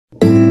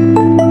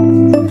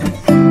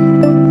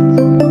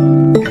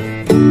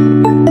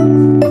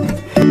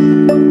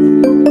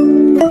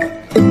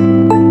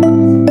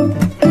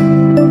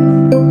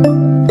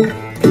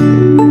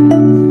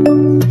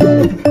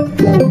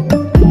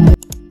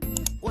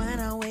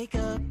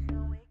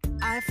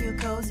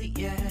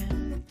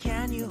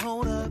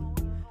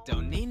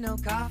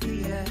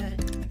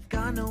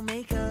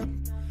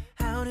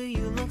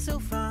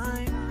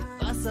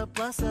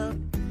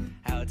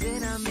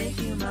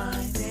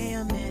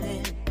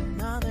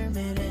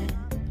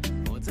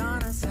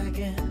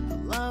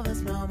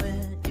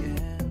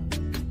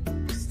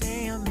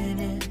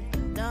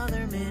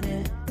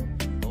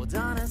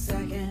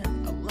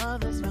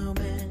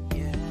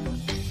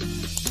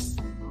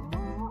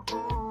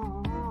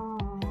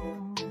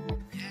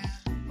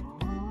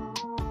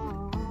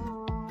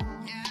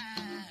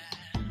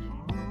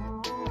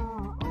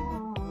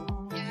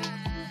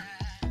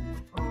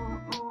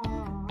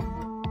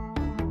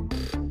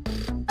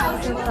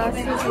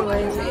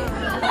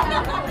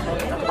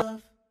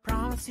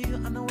Promise you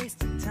I'm not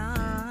wasting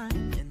time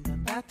in the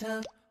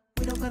bathtub.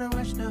 We don't gotta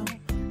rush, no.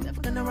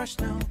 Never gonna rush,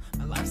 no.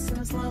 My life's in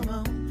a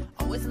slow-mo,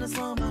 always in a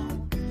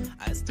slow-mo.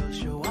 I still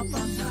show up on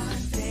time.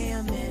 Stay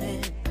a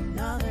minute,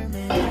 another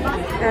minute.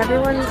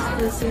 Everyone's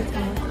busy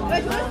talking.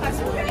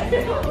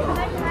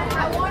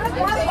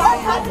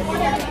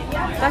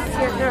 That's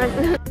your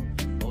turn.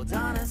 Hold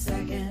on a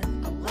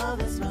second, I love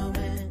this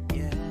moment,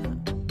 yeah.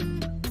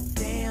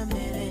 Stay a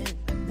minute,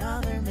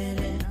 another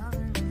minute.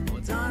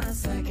 Hold on a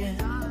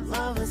second, I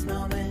love this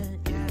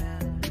moment, yeah.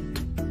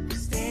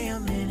 Stay a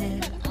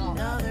minute,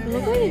 another minute.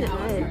 Look like an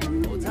egg.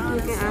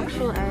 Like an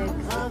actual egg.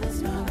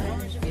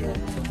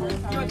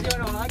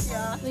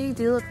 You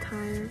do look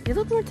tired. You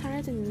look more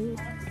tired than me.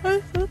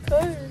 I'm so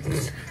tired.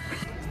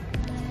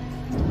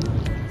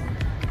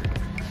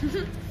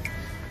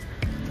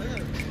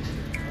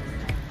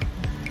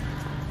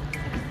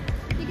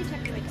 You can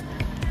check your makeup.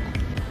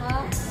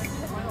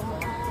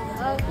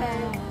 Okay.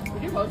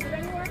 Did you post it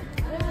anywhere?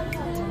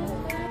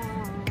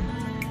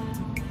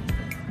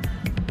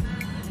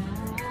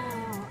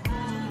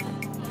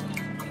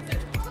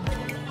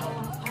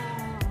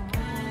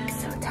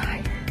 So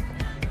tired.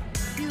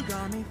 You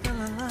got me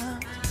feeling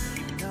loved,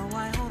 even though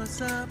I hold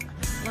us up.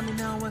 Let me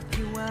know if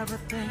you ever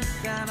think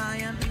that I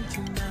am being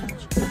too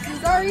much.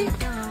 Sorry.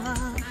 Feeling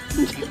loved,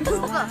 even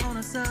though I hold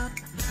us up.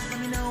 Let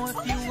me know if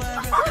you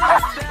ever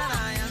think that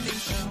I am being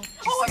so.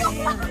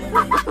 Stay a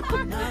minute,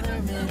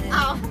 another minute.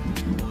 Ow.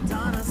 Hold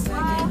on a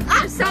second.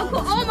 I'm so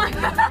cool. Oh my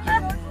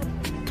god.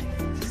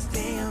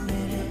 Stay a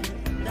minute,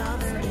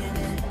 another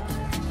minute.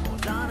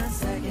 Hold on a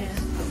second.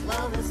 I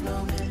love this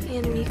moment.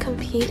 And we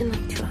compete in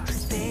like 2 hours.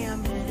 Stay a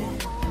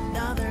minute,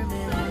 another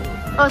minute.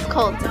 Oh, it's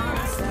cold. Hold on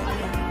a second. I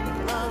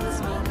love this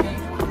moment.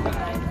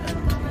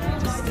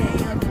 Just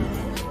stay a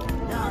minute,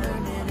 another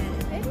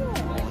minute.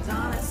 Hold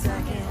on a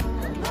second.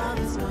 I love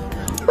this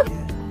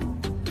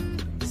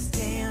moment. Just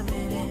stay a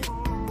minute.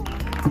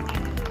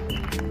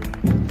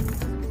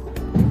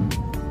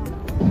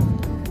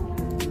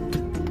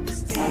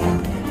 Stay a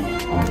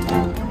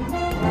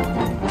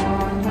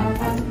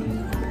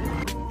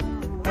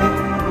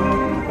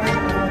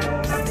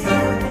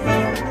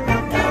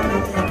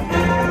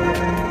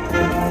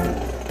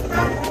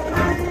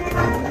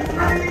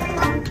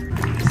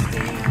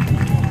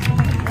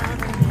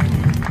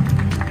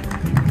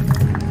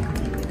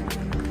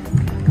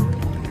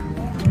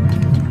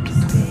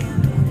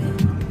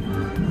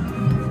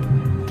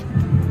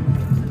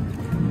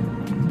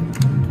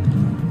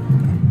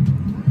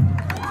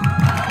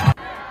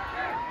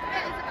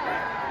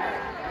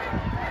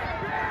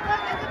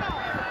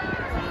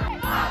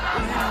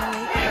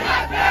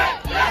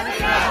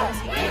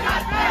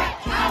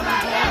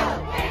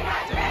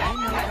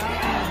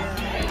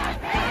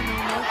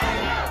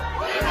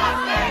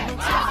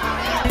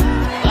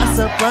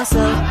What's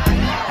up?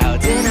 How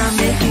did I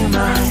make you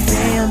mine?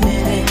 Stay a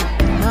minute,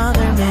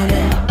 another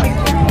minute.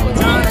 Hold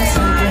on a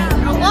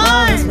second,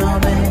 love this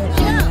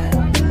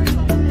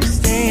moment.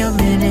 Stay a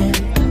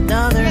minute,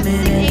 another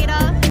minute.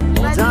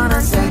 Hold on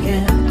a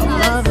second,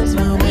 love this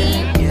moment.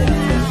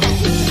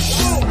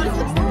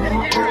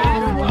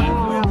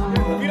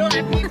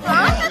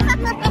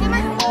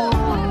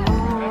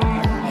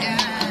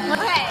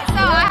 Okay, so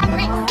I have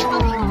drinks.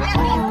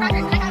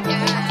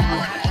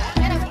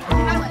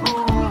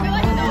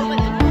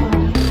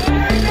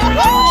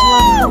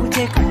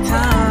 Take our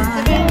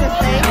time.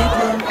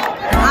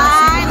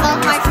 I love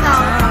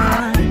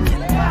myself.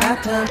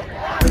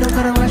 We don't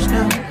gotta rush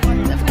now.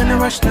 Never gonna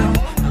rush now.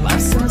 My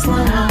life's in a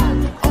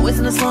slow-mo, always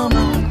in a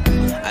slow-mo.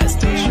 I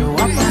still show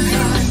up on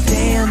time.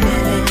 Stay a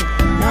minute,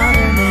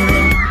 another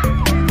minute.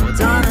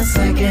 Hold on a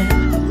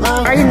second.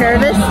 Love. Are you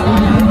nervous?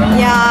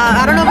 Yeah,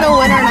 I don't know if they'll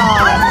win or not.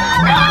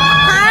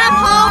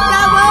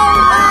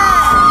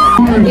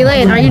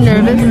 Elaine, are you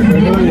nervous?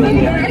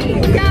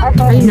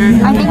 Are you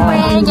nervous? I think we're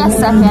gonna get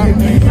second.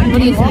 What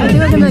do you think? I think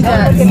we're gonna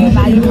get.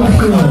 I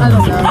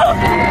don't know.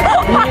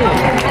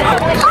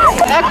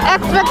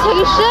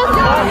 Expectation?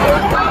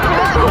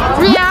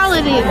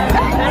 Reality.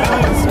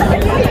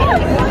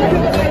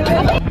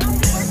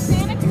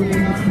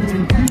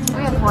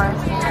 We have 4.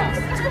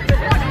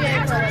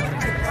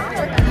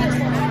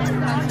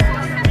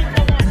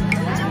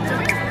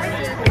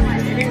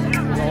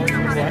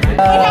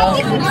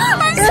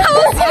 I'm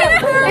so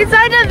scared. It's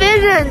our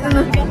division.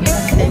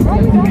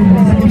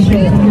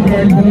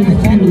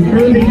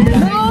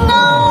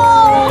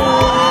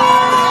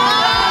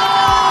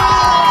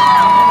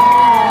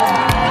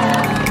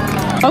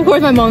 Of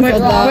course my mom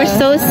said that. We're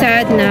so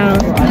sad now.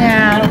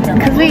 Yeah,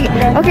 because we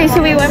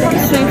went from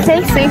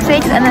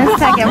sweepstakes, and then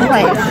second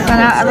place. So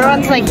now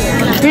everyone's like,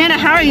 Brianna,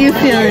 how are you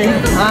feeling?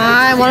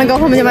 I want to go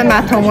home and do my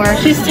math homework.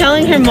 She's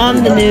telling her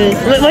mom the news.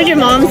 What did your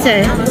mom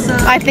say?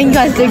 I think you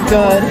guys did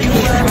good.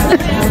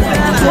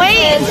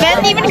 Wait,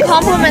 Ben even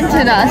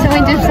complimented us, and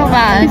we did so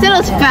bad. She said it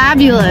was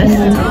fabulous.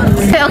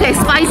 Okay,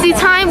 spicy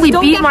time. We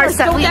beat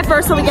Marcel. Don't get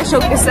first so we get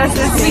showcased. That's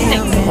sweet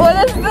things.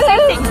 What is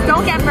this?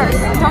 Don't get first.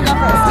 Don't go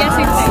first. Get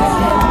sweet things.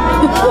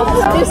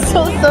 You're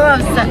so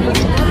upset.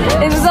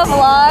 Is this a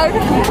vlog?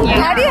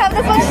 Yeah. How do you have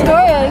this much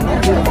storage?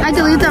 I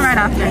delete them right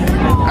after.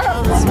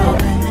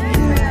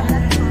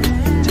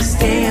 Just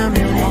stay a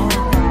minute,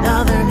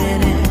 another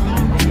minute.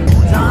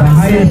 The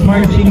highest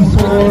marching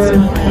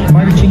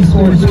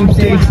sword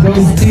sweepstakes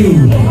goes to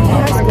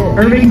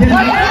Irvington.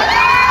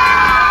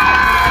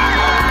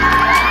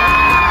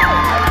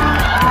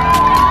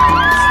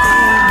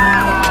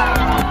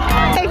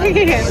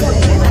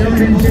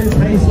 Championship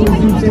high school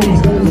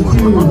sweepstakes goes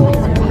to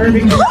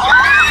Irvington.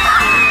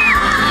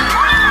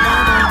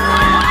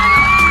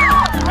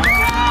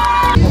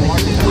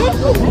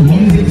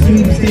 Music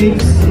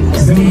sweepstakes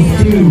goes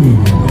to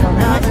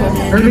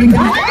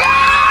Irvington.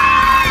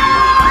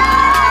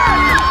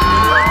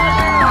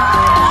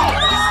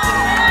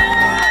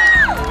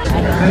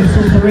 High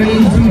school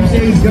parade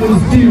sweepstakes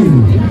goes to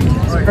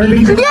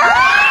Irvington.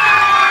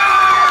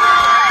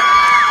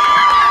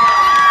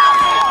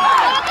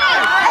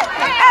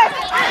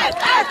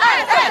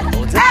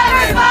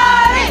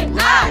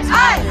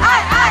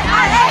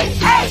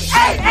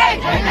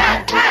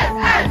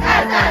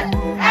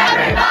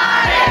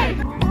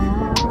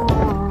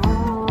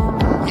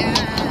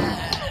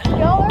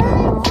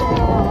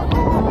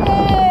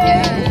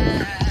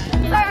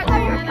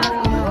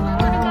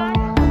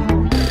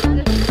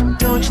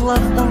 Don't you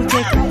love, don't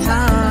take the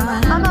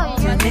time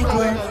to make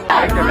work. I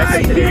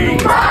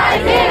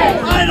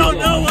don't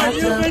know what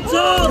you've been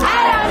told.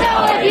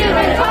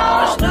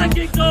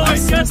 Snacking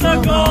always gets the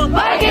goal.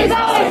 5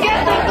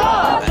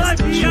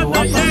 p.m.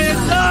 the day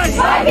is nice.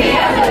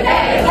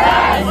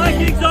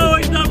 Vikings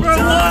always number 1.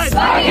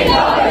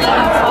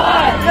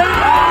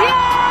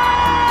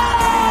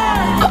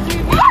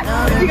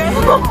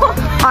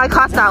 Oh, I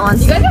caught that one.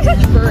 You guys are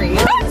such furries.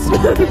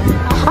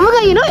 Oh my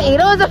god, you know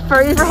Ada was a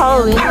furry for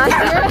Halloween last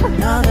year?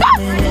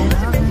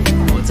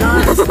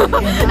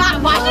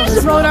 Why did you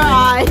just roll her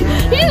eye?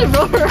 You just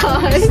rolled her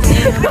eye.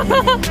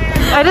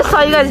 I just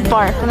saw you guys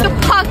bark.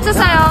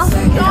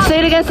 Say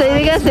it again, say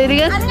it again, say it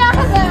again.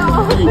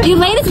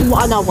 Elaine is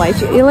not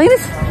white. Elaine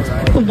is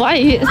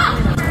white.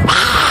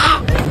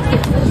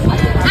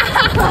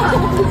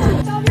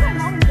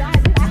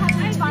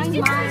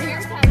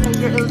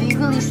 You're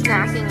illegally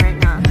snacking right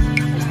now.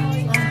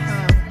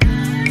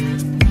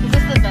 Is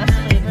this the best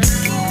flavor?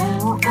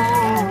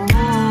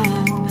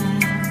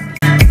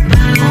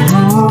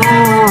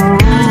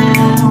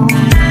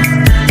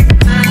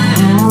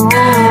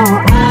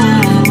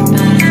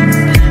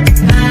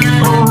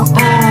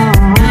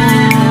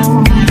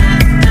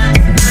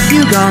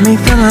 You got me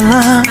feeling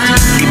loved.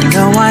 You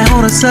know I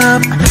hold us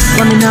up.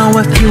 Let me know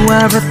if you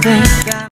ever think that